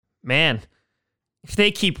Man, if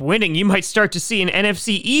they keep winning, you might start to see an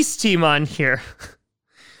NFC East team on here.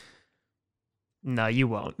 No, you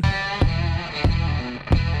won't.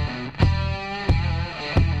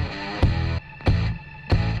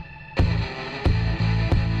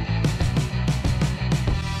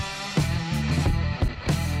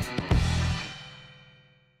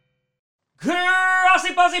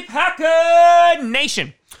 Crossy Posse Packer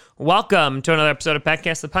Nation. Welcome to another episode of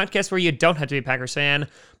Packcast, the podcast where you don't have to be a Packers fan,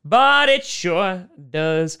 but it sure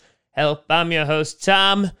does help. I'm your host,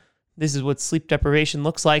 Tom. This is what sleep deprivation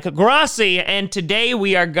looks like. Grossi, and today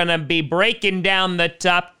we are going to be breaking down the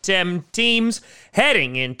top 10 teams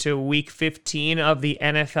heading into Week 15 of the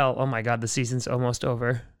NFL. Oh my God, the season's almost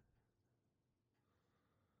over.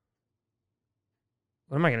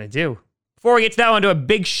 What am I going to do? Before we get to that, I want to do a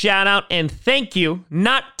big shout out and thank you,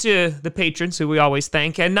 not to the patrons who we always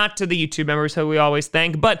thank, and not to the YouTube members who we always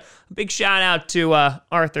thank, but a big shout out to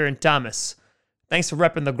Arthur and Thomas. Thanks for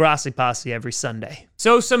repping the Grossi Posse every Sunday.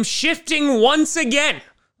 So some shifting once again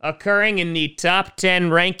occurring in the top 10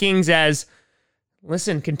 rankings as,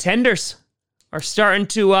 listen, contenders are starting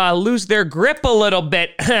to lose their grip a little bit,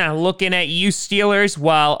 looking at you Steelers,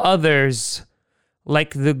 while others,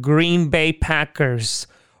 like the Green Bay Packers,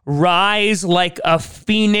 rise like a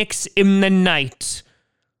phoenix in the night.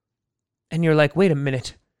 And you're like, wait a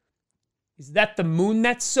minute. Is that the moon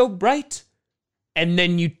that's so bright? And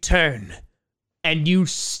then you turn and you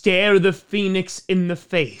stare the phoenix in the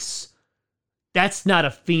face. That's not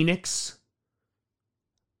a phoenix.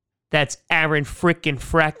 That's Aaron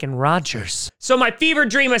frackin' Rodgers. So my fever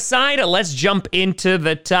dream aside, let's jump into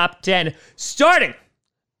the top 10. Starting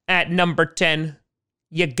at number 10.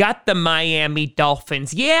 You got the Miami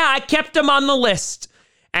Dolphins. Yeah, I kept them on the list.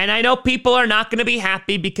 And I know people are not going to be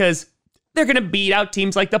happy because they're going to beat out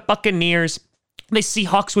teams like the Buccaneers. The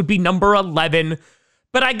Seahawks would be number 11.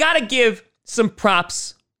 But I got to give some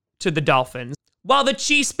props to the Dolphins. While the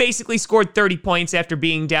Chiefs basically scored 30 points after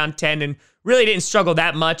being down 10 and really didn't struggle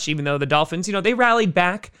that much, even though the Dolphins, they rallied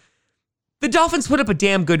back. The Dolphins put up a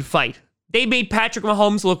damn good fight. They made Patrick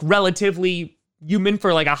Mahomes look relatively human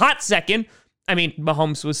for like a hot second. I mean,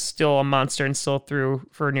 Mahomes was still a monster and still threw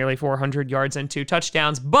for nearly 400 yards and 2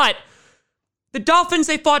 touchdowns. But the Dolphins,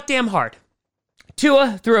 they fought damn hard.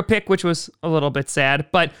 Tua threw a pick, which was a little bit sad.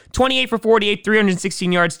 But 28 for 48,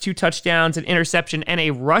 316 yards, 2 touchdowns, an interception, and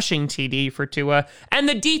a rushing TD for Tua. And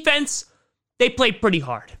the defense, they played pretty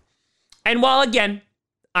hard. And while, again,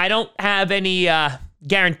 I don't have any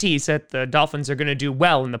guarantees that the Dolphins are going to do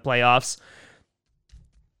well in the playoffs,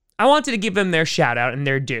 I wanted to give them their shout out and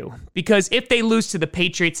their due, because if they lose to the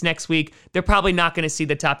Patriots next week, they're probably not going to see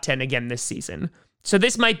the top 10 again this season. So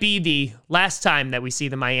this might be the last time that we see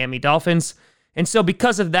the Miami Dolphins. And so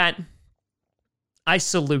because of that, I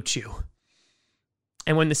salute you.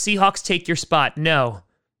 And when the Seahawks take your spot, know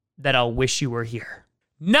that I'll wish you were here.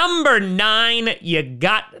 Number 9, you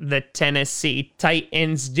got the Tennessee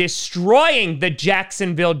Titans destroying the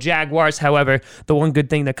Jacksonville Jaguars. However, the one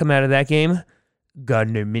good thing that come out of that game,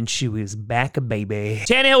 Gardner Minshew is back, baby.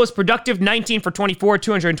 Tannehill was productive, 19 for 24,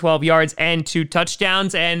 212 yards, and 2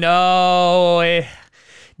 touchdowns. And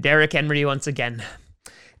Derrick Henry once again.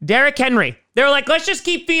 Derrick Henry. They were like, let's just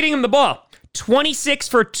keep feeding him the ball. 26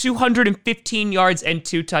 for 215 yards and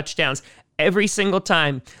 2 touchdowns. Every single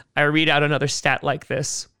time I read out another stat like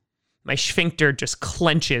this, my sphincter just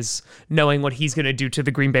clenches knowing what he's going to do to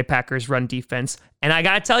the Green Bay Packers run defense. And I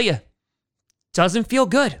got to tell you, doesn't feel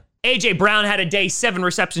good. A.J. Brown had a day, 7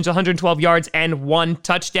 receptions, 112 yards, and 1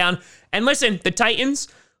 touchdown. And listen, the Titans,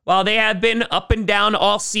 while they have been up and down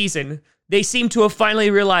all season, they seem to have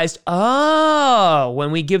finally realized,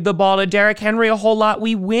 when we give the ball to Derrick Henry a whole lot,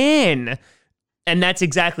 we win. And that's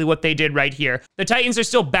exactly what they did right here. The Titans are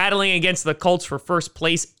still battling against the Colts for first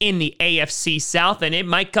place in the AFC South, and it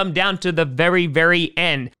might come down to the very, very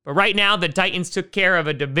end. But right now, the Titans took care of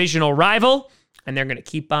a divisional rival, and they're going to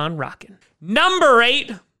keep on rocking. Number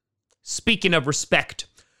 8. Speaking of respect,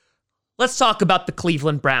 let's talk about the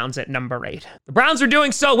Cleveland Browns at number 8. The Browns are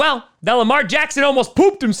doing so well that Lamar Jackson almost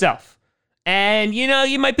pooped himself. And,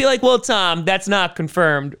 you might be like, well, Tom, that's not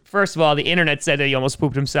confirmed. First of all, the internet said that he almost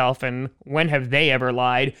pooped himself, and when have they ever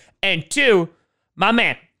lied? And 2, my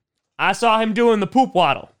man, I saw him doing the poop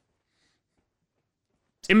waddle.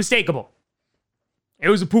 It's unmistakable. It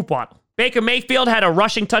was a poop waddle. Baker Mayfield had a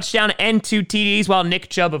rushing touchdown and 2 TDs, while Nick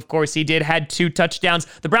Chubb, of course he did, had 2 touchdowns.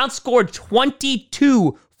 The Browns scored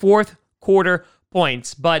 22 fourth quarter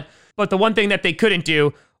points, but the one thing that they couldn't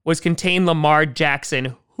do was contain Lamar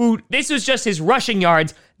Jackson, who, this was just his rushing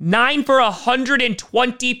yards, 9 for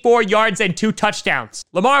 124 yards and 2 touchdowns.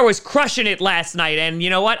 Lamar was crushing it last night, and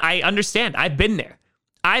you know what? I understand. I've been there.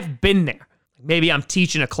 I've been there. Maybe I'm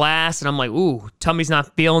teaching a class and I'm like, ooh, tummy's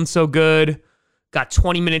not feeling so good. Got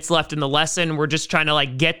 20 minutes left in the lesson. We're just trying to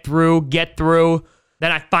like get through.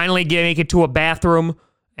 Then I finally make it to a bathroom.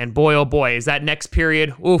 And boy, oh boy, is that next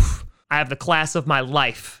period, oof, I have the class of my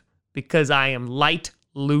life because I am light,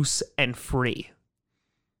 loose, and free.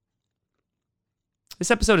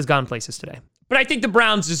 This episode has gone places today. But I think the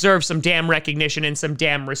Browns deserve some damn recognition and some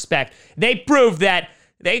damn respect. They proved that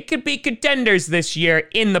they could be contenders this year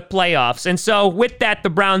in the playoffs. And so with that, the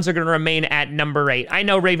Browns are going to remain at number 8. I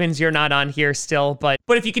know, Ravens, you're not on here still, but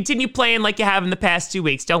if you continue playing like you have in the past 2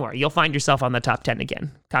 weeks, don't worry. You'll find yourself on the top 10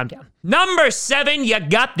 again. Calm down. Number 7, you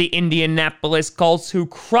got the Indianapolis Colts, who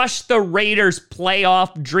crushed the Raiders'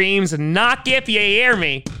 playoff dreams. Knock if you hear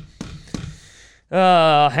me.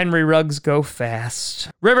 Henry Ruggs go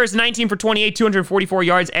fast. Rivers, 19 for 28, 244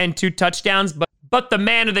 yards and 2 touchdowns, but the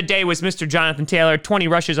man of the day was Mr. Jonathan Taylor, 20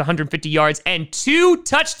 rushes, 150 yards, and 2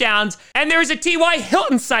 touchdowns. And there was a T.Y.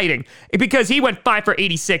 Hilton sighting because he went 5 for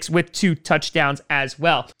 86 with 2 touchdowns as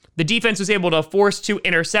well. The defense was able to force 2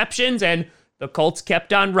 interceptions, and the Colts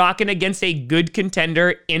kept on rocking against a good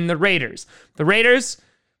contender in the Raiders. The Raiders,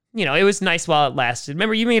 you know, it was nice while it lasted.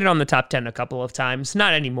 Remember, you made it on the top 10 a couple of times.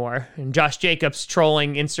 Not anymore. And Josh Jacobs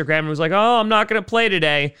trolling Instagram and was like, oh, I'm not going to play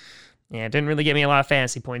today. Yeah, it didn't really get me a lot of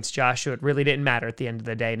fantasy points, Josh, so it really didn't matter at the end of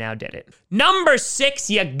the day, now did it? Number 6,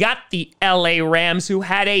 you got the LA Rams, who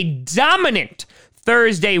had a dominant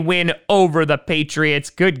Thursday win over the Patriots.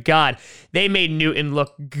 Good God. They made Newton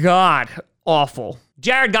look god-awful.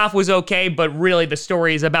 Jared Goff was okay, but really the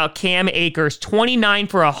story is about Cam Akers, 29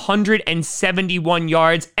 for 171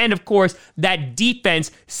 yards, and of course, that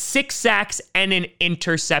defense, 6 sacks and an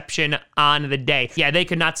interception on the day. Yeah, they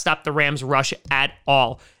could not stop the Rams' rush at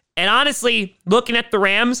all. And honestly, looking at the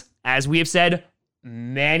Rams, as we have said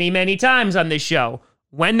many, many times on this show,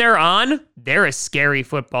 when they're on, they're a scary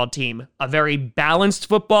football team, a very balanced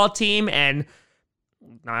football team, and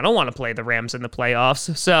I don't want to play the Rams in the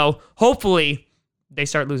playoffs, so hopefully they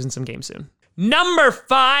start losing some games soon. Number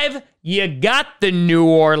 5, you got the New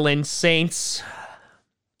Orleans Saints.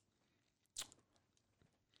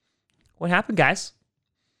 What happened, guys?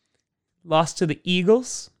 Lost to the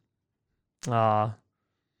Eagles? Aw.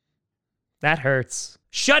 That hurts.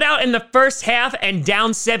 Shutout in the first half and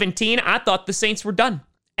down 17. I thought the Saints were done.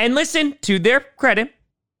 And listen, to their credit,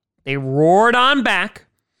 they roared on back,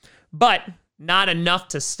 but not enough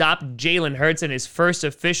to stop Jalen Hurts in his first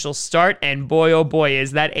official start. And boy, oh boy,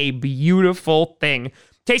 is that a beautiful thing.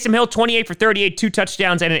 Taysom Hill, 28 for 38, 2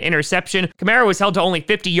 touchdowns and an interception. Kamara was held to only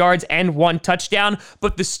 50 yards and 1 touchdown.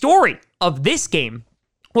 But the story of this game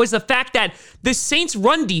was the fact that the Saints'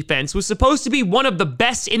 run defense was supposed to be one of the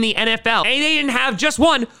best in the NFL. And they didn't have just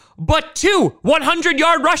 1, but 2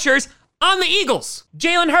 100-yard rushers on the Eagles.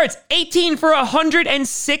 Jalen Hurts, 18 for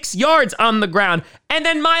 106 yards on the ground. And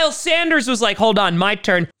then Miles Sanders was like, hold on, my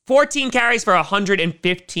turn. 14 carries for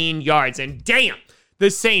 115 yards. And damn, the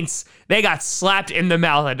Saints, they got slapped in the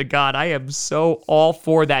mouth. And God, I am so all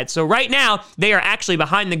for that. So right now, they are actually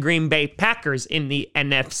behind the Green Bay Packers in the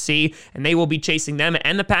NFC, and they will be chasing them,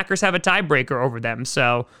 and the Packers have a tiebreaker over them.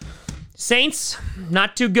 So Saints,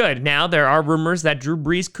 not too good. Now, there are rumors that Drew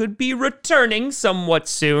Brees could be returning somewhat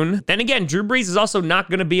soon. Then again, Drew Brees is also not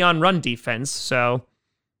going to be on run defense, so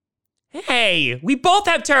hey, we both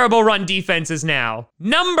have terrible run defenses now.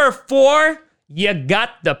 Number 4, you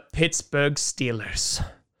got the Pittsburgh Steelers.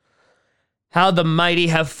 How the mighty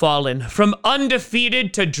have fallen, from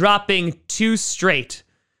undefeated to dropping 2 straight.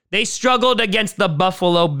 They struggled against the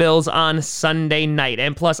Buffalo Bills on Sunday night,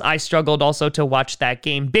 and plus I struggled also to watch that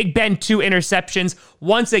game. Big Ben, 2 interceptions.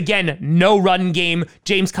 Once again, no run game.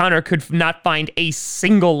 James Conner could not find a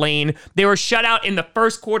single lane. They were shut out in the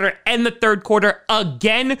first quarter and the third quarter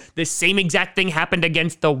again. The same exact thing happened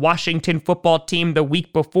against the Washington football team the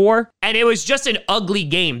week before, and it was just an ugly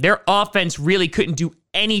game. Their offense really couldn't do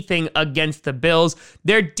anything against the Bills.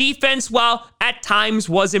 Their defense, while at times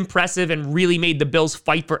was impressive and really made the Bills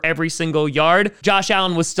fight for every single yard, Josh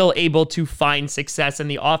Allen was still able to find success,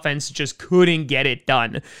 and the offense just couldn't get it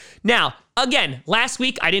done. Now, again, last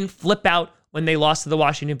week I didn't flip out when they lost to the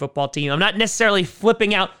Washington football team. I'm not necessarily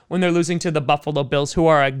flipping out when they're losing to the Buffalo Bills, who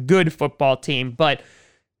are a good football team, but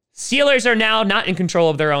Steelers are now not in control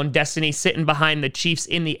of their own destiny, sitting behind the Chiefs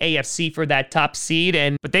in the AFC for that top seed,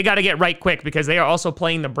 but they got to get right quick because they are also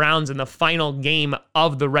playing the Browns in the final game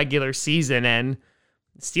of the regular season, and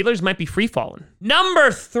the Steelers might be free-falling.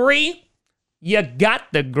 Number 3, you got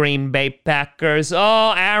the Green Bay Packers.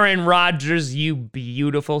 Oh, Aaron Rodgers, you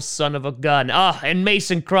beautiful son of a gun. Oh, and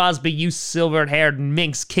Mason Crosby, you silver-haired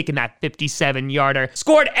minx kicking that 57-yarder.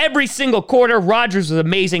 Scored every single quarter. Rodgers was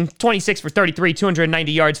amazing. 26 for 33,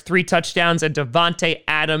 290 yards, 3 touchdowns, and Davante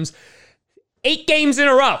Adams, 8 games in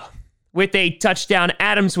a row with a touchdown.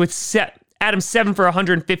 Adams 7 for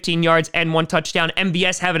 115 yards and 1 touchdown.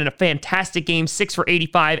 MVS having a fantastic game, 6 for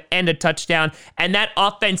 85 and a touchdown. And that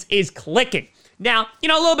offense is clicking. Now, a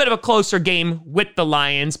little bit of a closer game with the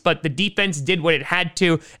Lions, but the defense did what it had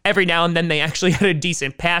to. Every now and then they actually had a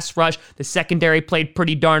decent pass rush. The secondary played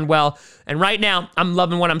pretty darn well. And right now, I'm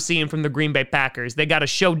loving what I'm seeing from the Green Bay Packers. They got a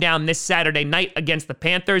showdown this Saturday night against the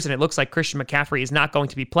Panthers, and it looks like Christian McCaffrey is not going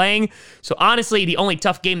to be playing. So honestly, the only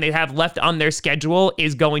tough game they have left on their schedule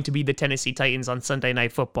is going to be the Tennessee Titans on Sunday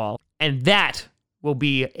Night Football. And that will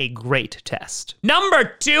be a great test. Number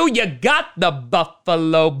 2, you got the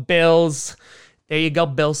Buffalo Bills. There you go,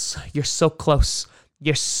 Bills. You're so close.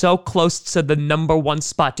 You're so close to the number 1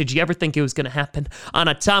 spot. Did you ever think it was going to happen on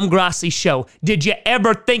a Tom Grossi show? Did you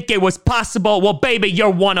ever think it was possible? Well, baby, you're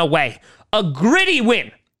 1 away. A gritty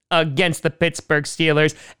win against the Pittsburgh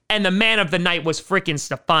Steelers. And the man of the night was freaking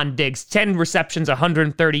Stefon Diggs. 10 receptions,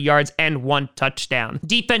 130 yards, and 1 touchdown.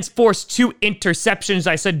 Defense forced 2 interceptions.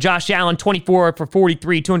 I said Josh Allen, 24 for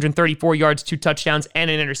 43, 234 yards, 2 touchdowns,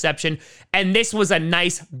 and an interception. And this was a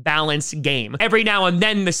nice, balanced game. Every now and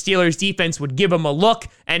then, the Steelers defense would give him a look,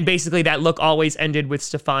 and basically that look always ended with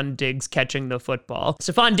Stefon Diggs catching the football.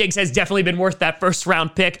 Stefon Diggs has definitely been worth that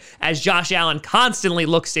first-round pick, as Josh Allen constantly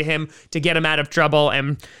looks to him to get him out of trouble.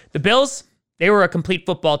 And the Bills, they were a complete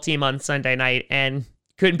football team on Sunday night and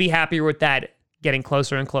couldn't be happier with that, getting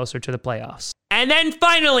closer and closer to the playoffs. And then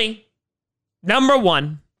finally, number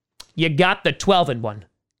 1, you got the 12-1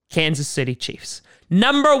 Kansas City Chiefs.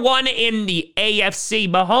 Number 1 in the AFC.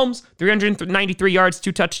 Mahomes, 393 yards,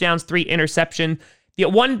 2 touchdowns, 3 interceptions. The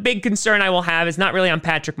one big concern I will have is not really on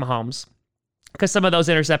Patrick Mahomes, because some of those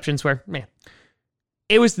interceptions were,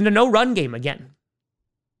 it was the no-run game again.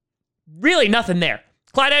 Really nothing there.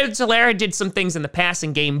 Clyde Edwards-Helaire did some things in the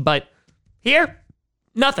passing game, but here,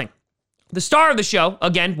 nothing. The star of the show,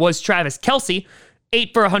 again, was Travis Kelce,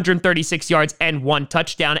 8 for 136 yards and 1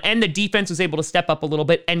 touchdown, and the defense was able to step up a little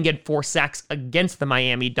bit and get 4 sacks against the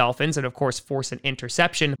Miami Dolphins, and of course, force an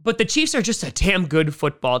interception. But the Chiefs are just a damn good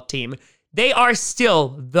football team. They are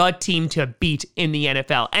still the team to beat in the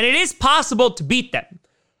NFL, and it is possible to beat them.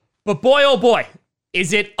 But boy, oh boy,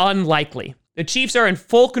 is it unlikely. The Chiefs are in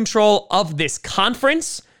full control of this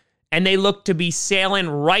conference, and they look to be sailing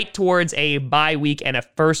right towards a bye week and a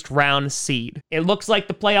first-round seed. It looks like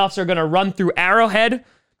the playoffs are going to run through Arrowhead,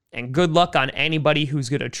 and good luck on anybody who's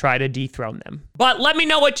going to try to dethrone them. But let me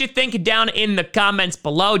know what you think down in the comments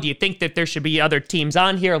below. Do you think that there should be other teams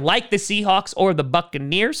on here like the Seahawks or the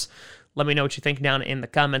Buccaneers? Let me know what you think down in the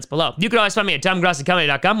comments below. You can always find me at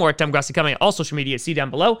TomGrossiComedy.com or at TomGrossiComedy, all social media, see down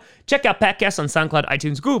below. Check out podcasts on SoundCloud,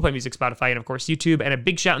 iTunes, Google Play Music, Spotify, and of course YouTube. And a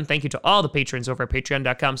big shout and thank you to all the patrons over at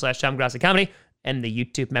patreon.com/TomGrossiComedy and the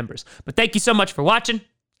YouTube members. But thank you so much for watching.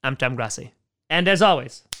 I'm Tom Grossi. And as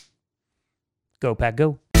always, go Pack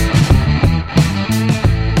Go.